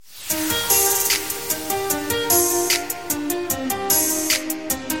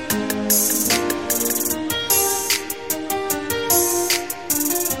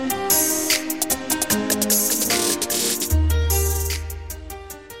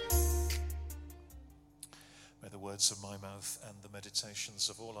words of my mouth and the meditations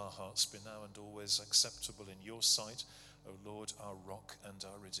of all our hearts be now and always acceptable in your sight, O Lord, our rock and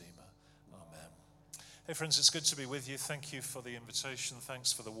our redeemer. Amen. Hey friends, it's good to be with you. Thank you for the invitation.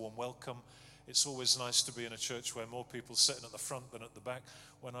 Thanks for the warm welcome. It's always nice to be in a church where more people sitting at the front than at the back.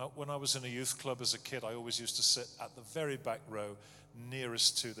 When I was in a youth club as a kid, I always used to sit at the very back row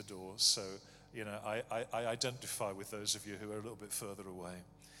nearest to the door. So, I identify with those of you who are a little bit further away.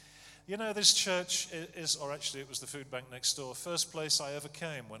 This church is, or actually it was the food bank next door, first place I ever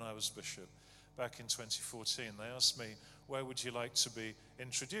came when I was bishop back in 2014. They asked me, where would you like to be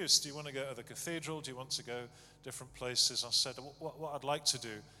introduced? Do you want to go to the cathedral? Do you want to go different places? I said, what I'd like to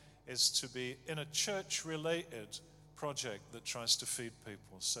do is to be in a church-related project that tries to feed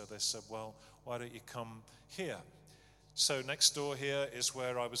people. So they said, well, why don't you come here? So next door here is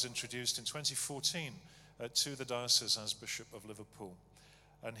where I was introduced in 2014 to the diocese as Bishop of Liverpool.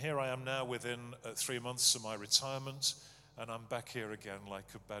 And here I am now within 3 months of my retirement, and I'm back here again like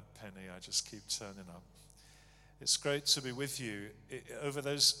a bad penny. I just keep turning up. It's great to be with you. Over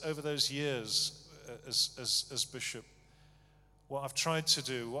those years as bishop, what I've tried to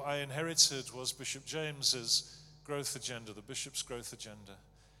do, what I inherited was Bishop James's growth agenda, the bishop's growth agenda.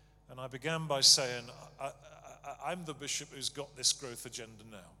 And I began by saying, I'm the bishop who's got this growth agenda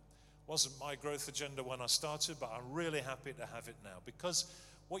now. It wasn't my growth agenda when I started, but I'm really happy to have it now. Because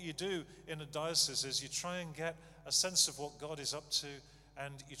what you do in a diocese is you try and get a sense of what God is up to,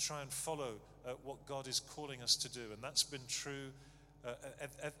 and you try and follow what God is calling us to do. And that's been true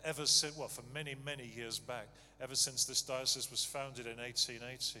ever since, for many, many years back, ever since this diocese was founded in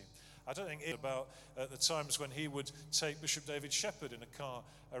 1880. I don't think it's about the times when he would take Bishop David Shepherd in a car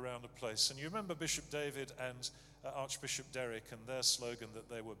around a place. And you remember Bishop David and Archbishop Derek and their slogan that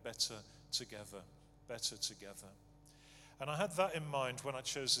they were better together, better together. And I had that in mind when I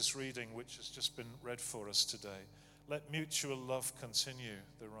chose this reading, which has just been read for us today. Let mutual love continue,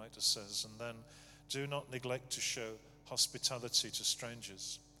 the writer says, and then do not neglect to show hospitality to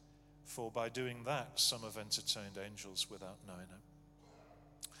strangers, for by doing that some have entertained angels without knowing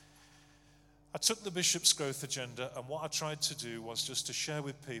it. I took the bishop's growth agenda, and what I tried to do was just to share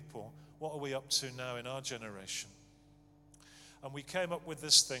with people, what are we up to now in our generation? And we came up with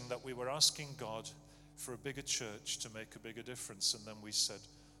this thing that we were asking God for a bigger church to make a bigger difference, and then we said,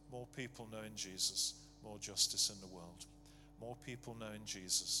 more people knowing Jesus, more justice in the world. More people knowing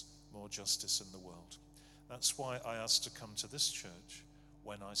Jesus, more justice in the world. That's why I asked to come to this church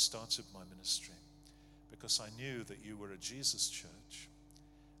when I started my ministry, because I knew that you were a Jesus church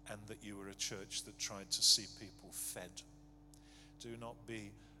and that you were a church that tried to see people fed. Do not be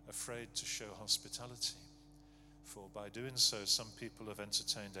afraid to show hospitality, for by doing so, some people have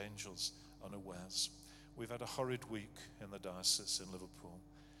entertained angels unawares. We've had a horrid week in the diocese in Liverpool.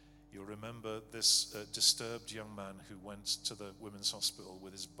 You'll remember this disturbed young man who went to the women's hospital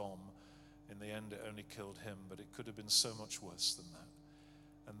with his bomb. In the end, it only killed him, but it could have been so much worse than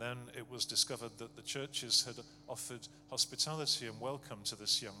that. And then it was discovered that the churches had offered hospitality and welcome to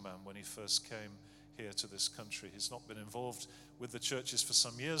this young man when he first came here to this country. He's not been involved with the churches for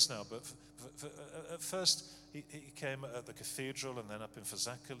some years now, but at first he came at the cathedral and then up in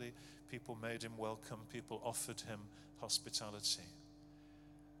Fazakerley. People made him welcome. People offered him hospitality.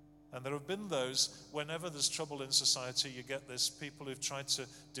 And there have been those, whenever there's trouble in society, you get this, people who've tried to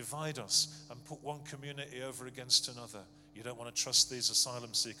divide us and put one community over against another. You don't want to trust these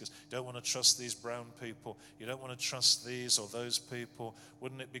asylum seekers. You don't want to trust these brown people. You don't want to trust these or those people.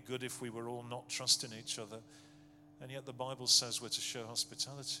 Wouldn't it be good if we were all not trusting each other? And yet the Bible says we're to show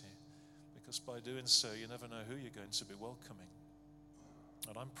hospitality, because by doing so, you never know who you're going to be welcoming.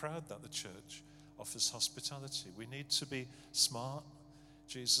 And I'm proud that the church offers hospitality. We need to be smart.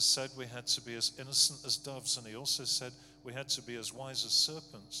 Jesus said we had to be as innocent as doves, and he also said we had to be as wise as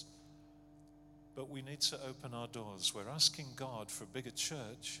serpents. But we need to open our doors. We're asking God for a bigger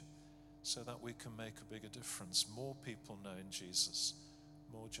church so that we can make a bigger difference. More people knowing Jesus,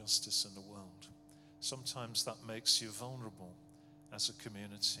 more justice in the world. Sometimes that makes you vulnerable as a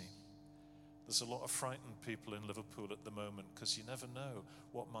community. There's a lot of frightened people in Liverpool at the moment because you never know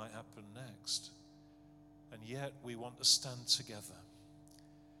what might happen next. And yet we want to stand together.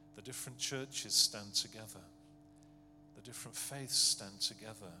 The different churches stand together. The different faiths stand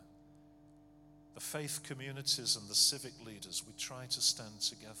together. The faith communities and the civic leaders, we try to stand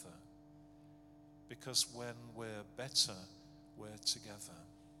together. Because when we're better, we're together.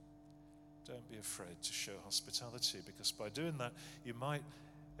 Don't be afraid to show hospitality, because by doing that, you might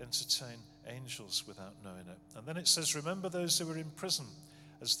entertain angels without knowing it. And then it says, remember those who are in prison,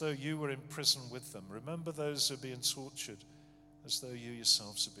 as though you were in prison with them. Remember those who are being tortured, as though you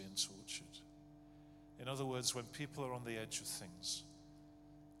yourselves are being tortured. In other words, when people are on the edge of things,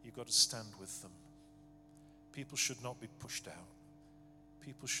 you've got to stand with them. People should not be pushed out.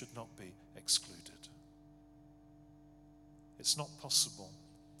 People should not be excluded. It's not possible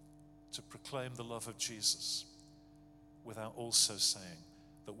to proclaim the love of Jesus without also saying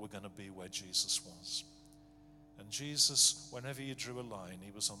that we're going to be where Jesus was. And Jesus, whenever you drew a line,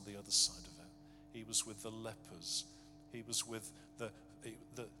 he was on the other side of it. He was with the lepers. He was with the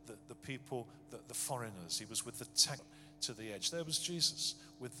people, the foreigners. He was with the tax to the edge. There was Jesus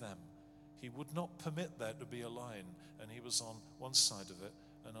with them. He would not permit there to be a line, and he was on one side of it,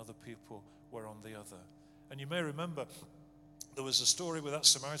 and other people were on the other. And you may remember there was a story with that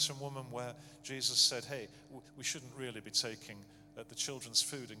Samaritan woman where Jesus said, hey, we shouldn't really be taking the children's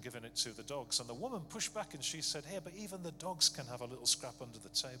food and giving it to the dogs. And the woman pushed back and she said, hey, but even the dogs can have a little scrap under the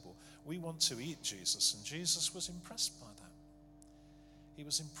table. We want to eat, Jesus. And Jesus was impressed by that. He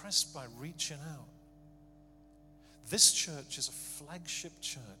was impressed by reaching out. This church is a flagship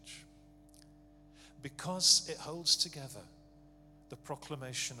church because it holds together the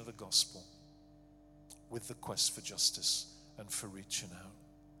proclamation of the gospel with the quest for justice and for reaching out.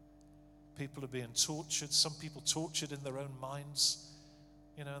 People are being tortured. Some people tortured in their own minds.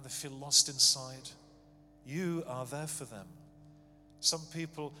 And they feel lost inside. You are there for them. Some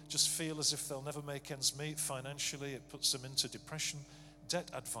people just feel as if they'll never make ends meet financially. It puts them into depression.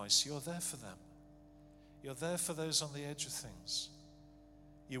 Debt advice, you're there for them. You're there for those on the edge of things.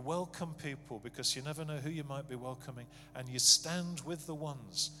 You welcome people because you never know who you might be welcoming, and you stand with the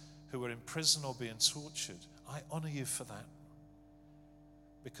ones who are in prison or being tortured. I honor you for that,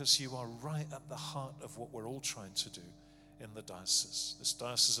 because you are right at the heart of what we're all trying to do in the diocese. This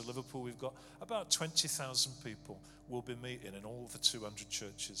Diocese of Liverpool, we've got about 20,000 people will be meeting in all the 200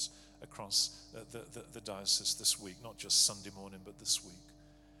 churches across the diocese this week, not just Sunday morning, but this week.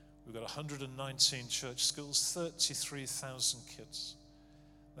 We've got 119 church schools, 33,000 kids.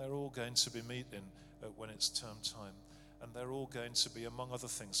 They're all going to be meeting when it's term time. And they're all going to be, among other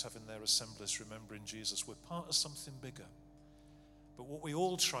things, having their assemblies remembering Jesus. We're part of something bigger. But what we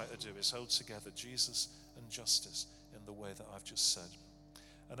all try to do is hold together Jesus and justice in the way that I've just said.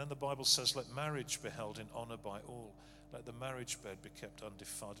 And then the Bible says, let marriage be held in honor by all. Let the marriage bed be kept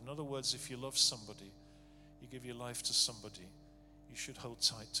undefiled. In other words, if you love somebody, you give your life to somebody, you should hold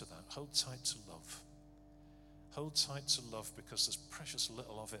tight to that. Hold tight to love. Hold tight to love, because there's precious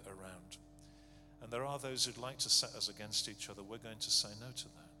little of it around. And there are those who'd like to set us against each other. We're going to say no to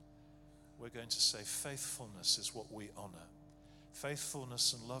that. We're going to say faithfulness is what we honor.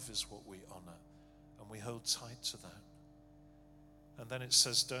 Faithfulness and love is what we honor. And we hold tight to that. And then it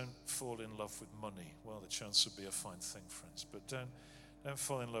says, don't fall in love with money. Well, the chance would be a fine thing, friends. But don't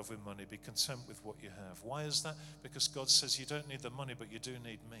fall in love with money. Be content with what you have. Why is that? Because God says you don't need the money, but you do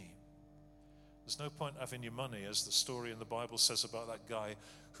need me. There's no point having your money, as the story in the Bible says about that guy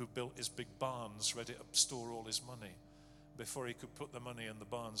who built his big barns, ready to store all his money. Before he could put the money in the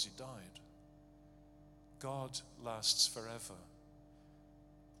barns, he died. God lasts forever.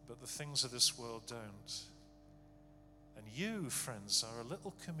 But the things of this world don't. And you, friends, are a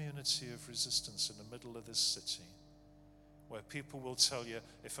little community of resistance in the middle of this city, where people will tell you,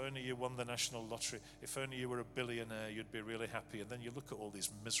 if only you won the national lottery, if only you were a billionaire, you'd be really happy. And then you look at all these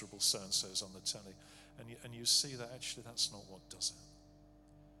miserable so-and-sos on the telly, and you see that actually that's not what does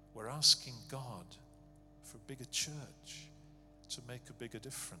it. We're asking God for a bigger church to make a bigger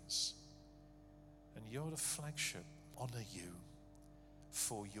difference. And you're the flagship. Honor you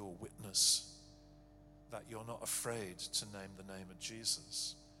for your witness, that you're not afraid to name the name of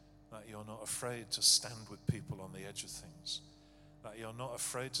Jesus, that you're not afraid to stand with people on the edge of things, that you're not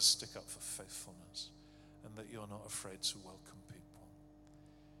afraid to stick up for faithfulness, and that you're not afraid to welcome people.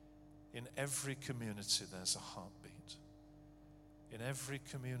 In every community, there's a heartbeat. In every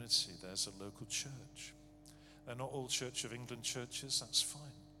community, there's a local church. They're not all Church of England churches, that's fine.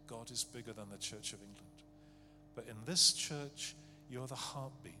 God is bigger than the Church of England. But in this church, you're the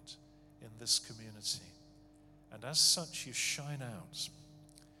heartbeat in this community. And as such, you shine out.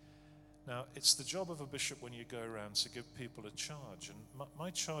 Now, it's the job of a bishop when you go around to give people a charge. And my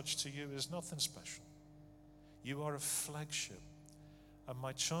charge to you is nothing special. You are a flagship. And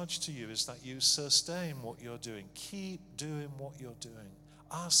my charge to you is that you sustain what you're doing. Keep doing what you're doing.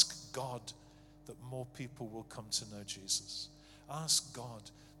 Ask God that more people will come to know Jesus. Ask God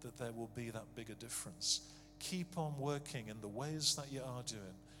that there will be that bigger difference. Keep on working in the ways that you are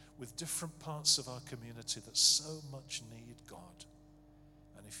doing with different parts of our community that so much need God.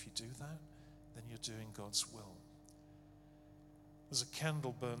 And if you do that, then you're doing God's will. There's a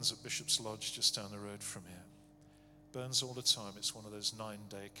candle burns at Bishop's Lodge just down the road from here. Burns all the time. It's one of those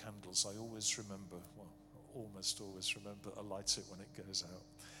 9-day candles. I always remember, well, almost always remember to light it when it goes out.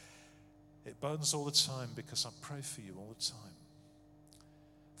 It burns all the time because I pray for you all the time.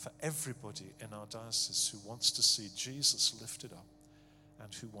 For everybody in our diocese who wants to see Jesus lifted up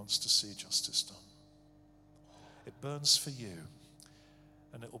and who wants to see justice done. It burns for you.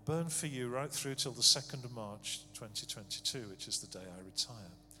 And it will burn for you right through till the 2nd of March 2022, which is the day I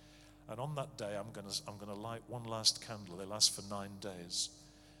retire. And on that day, I'm going to light one last candle. They last for 9 days.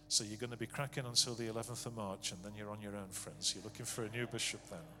 So you're going to be cracking until the 11th of March, and then you're on your own, friends. You're looking for a new bishop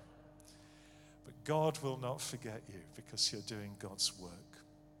then. But God will not forget you because you're doing God's work.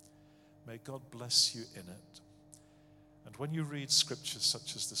 May God bless you in it. And when you read scriptures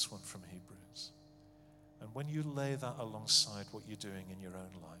such as this one from Hebrews, and when you lay that alongside what you're doing in your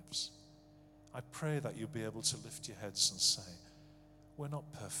own lives, I pray that you'll be able to lift your heads and say, we're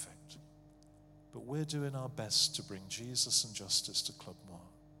not perfect, but we're doing our best to bring Jesus and justice to Club Moir.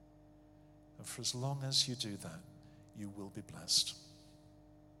 And for as long as you do that, you will be blessed.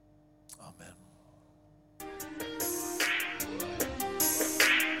 Amen.